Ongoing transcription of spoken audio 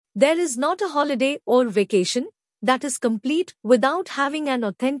There is not a holiday or vacation that is complete without having an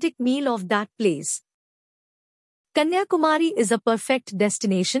authentic meal of that place. Kanyakumari is a perfect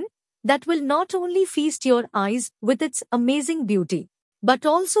destination that will not only feast your eyes with its amazing beauty, but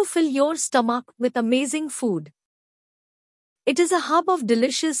also fill your stomach with amazing food. It is a hub of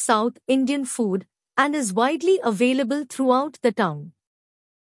delicious South Indian food and is widely available throughout the town.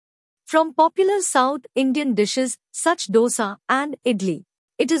 From popular South Indian dishes such dosa and idli,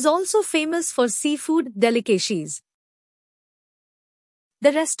 it is also famous for seafood delicacies.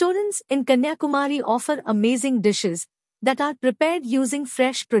 The restaurants in Kanyakumari offer amazing dishes that are prepared using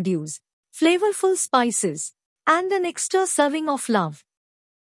fresh produce, flavorful spices, and an extra serving of love.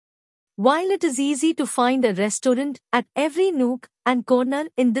 While it is easy to find a restaurant at every nook and corner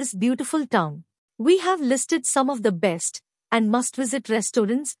in this beautiful town, we have listed some of the best and must-visit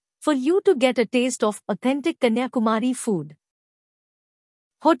restaurants for you to get a taste of authentic Kanyakumari food.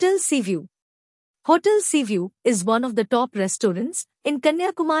 Hotel Seaview. Hotel Seaview is one of the top restaurants in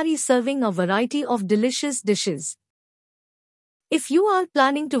Kanyakumari serving a variety of delicious dishes. If you are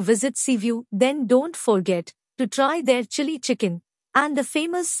planning to visit Seaview, then don't forget to try their chili chicken and the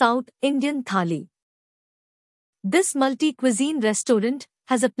famous South Indian thali. This multi-cuisine restaurant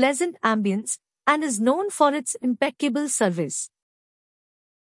has a pleasant ambience and is known for its impeccable service.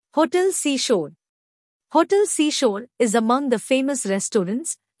 Hotel Seashore. Hotel Seashore is among the famous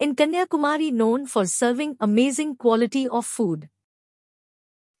restaurants in Kanyakumari known for serving amazing quality of food.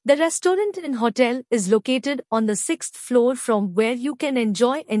 The restaurant and hotel is located on the 6th floor from where you can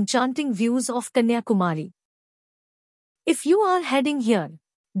enjoy enchanting views of Kanyakumari. If you are heading here,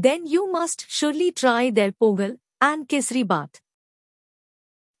 then you must surely try their pogal and kesri bath.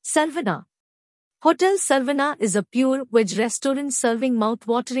 Sarvana. Hotel Sarvana is a pure veg restaurant serving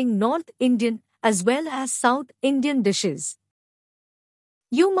mouth-watering North Indian as well as South Indian dishes.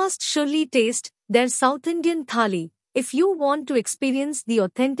 You must surely taste their South Indian thali if you want to experience the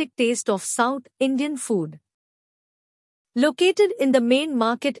authentic taste of South Indian food. Located in the main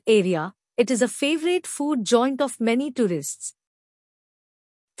market area, it is a favorite food joint of many tourists.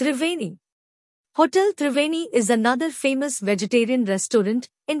 Triveni. Hotel Triveni is another famous vegetarian restaurant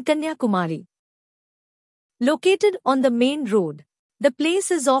in Kanyakumari. Located on the main road, the place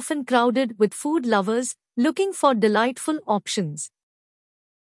is often crowded with food lovers looking for delightful options.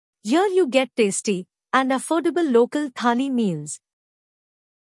 Here you get tasty and affordable local thali meals.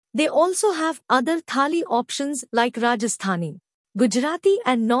 They also have other thali options like Rajasthani, Gujarati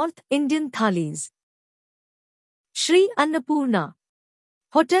and North Indian thalis. Shri Annapurna.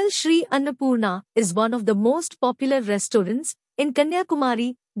 Hotel Shri Annapurna is one of the most popular restaurants in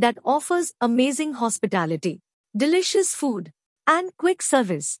Kanyakumari that offers amazing hospitality, delicious food, and quick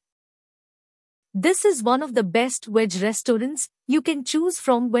service. This is one of the best veg restaurants you can choose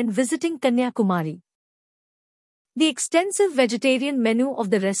from when visiting Kanyakumari. The extensive vegetarian menu of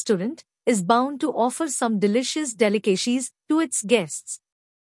the restaurant is bound to offer some delicious delicacies to its guests.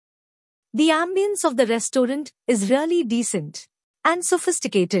 The ambience of the restaurant is really decent and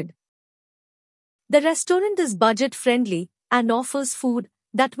sophisticated. The restaurant is budget-friendly and offers food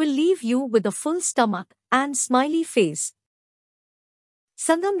that will leave you with a full stomach and smiley face.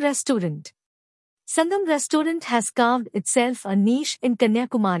 Sangam Restaurant. Sangam Restaurant has carved itself a niche in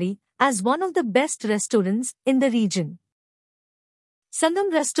Kanyakumari as one of the best restaurants in the region.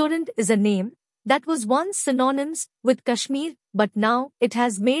 Sangam Restaurant is a name that was once synonymous with Kashmir, but now it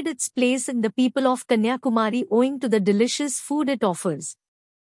has made its place in the people of Kanyakumari owing to the delicious food it offers.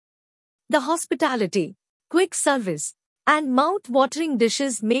 The hospitality, quick service, and mouth-watering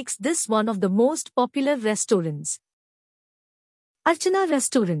dishes makes this one of the most popular restaurants. Archana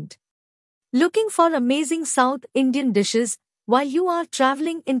Restaurant. Looking for amazing South Indian dishes while you are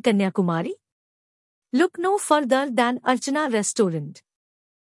traveling in Kanyakumari? Look no further than Archana Restaurant.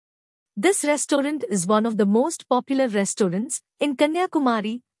 This restaurant is one of the most popular restaurants in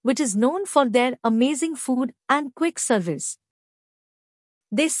Kanyakumari, which is known for their amazing food and quick service.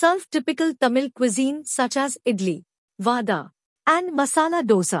 They serve typical Tamil cuisine such as idli, vada, and masala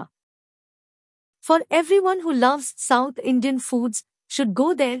dosa. For everyone who loves South Indian foods, should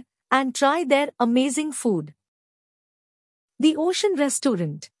go there and try their amazing food. The Ocean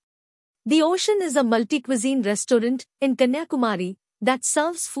Restaurant. The Ocean is a multi-cuisine restaurant in Kanyakumari that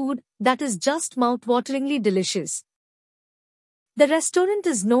serves food that is just mouth-wateringly delicious. The restaurant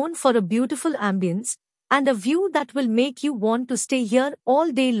is known for a beautiful ambience and a view that will make you want to stay here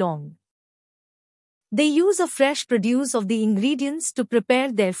all day long. They use a fresh produce of the ingredients to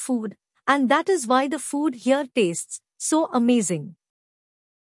prepare their food, and that is why the food here tastes so amazing.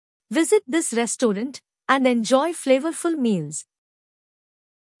 Visit this restaurant and enjoy flavorful meals.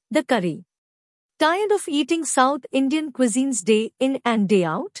 The curry. Tired of eating South Indian cuisines day in and day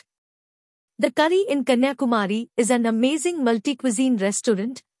out? The Curry in Kanyakumari is an amazing multi-cuisine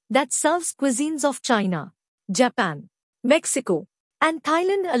restaurant that serves cuisines of China, Japan, Mexico, and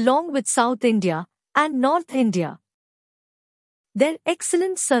Thailand along with South India and North India. Their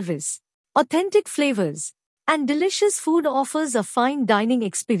excellent service, authentic flavors, and delicious food offers a fine dining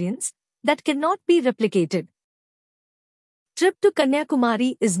experience that cannot be replicated. Trip to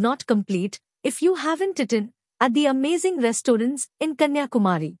Kanyakumari is not complete if you haven't eaten at the amazing restaurants in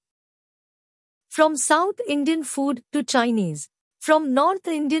Kanyakumari. From South Indian food to Chinese, from North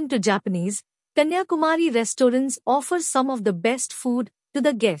Indian to Japanese, Kanyakumari restaurants offer some of the best food to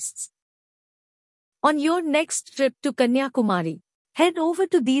the guests. On your next trip to Kanyakumari, head over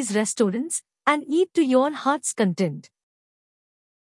to these restaurants and eat to your heart's content.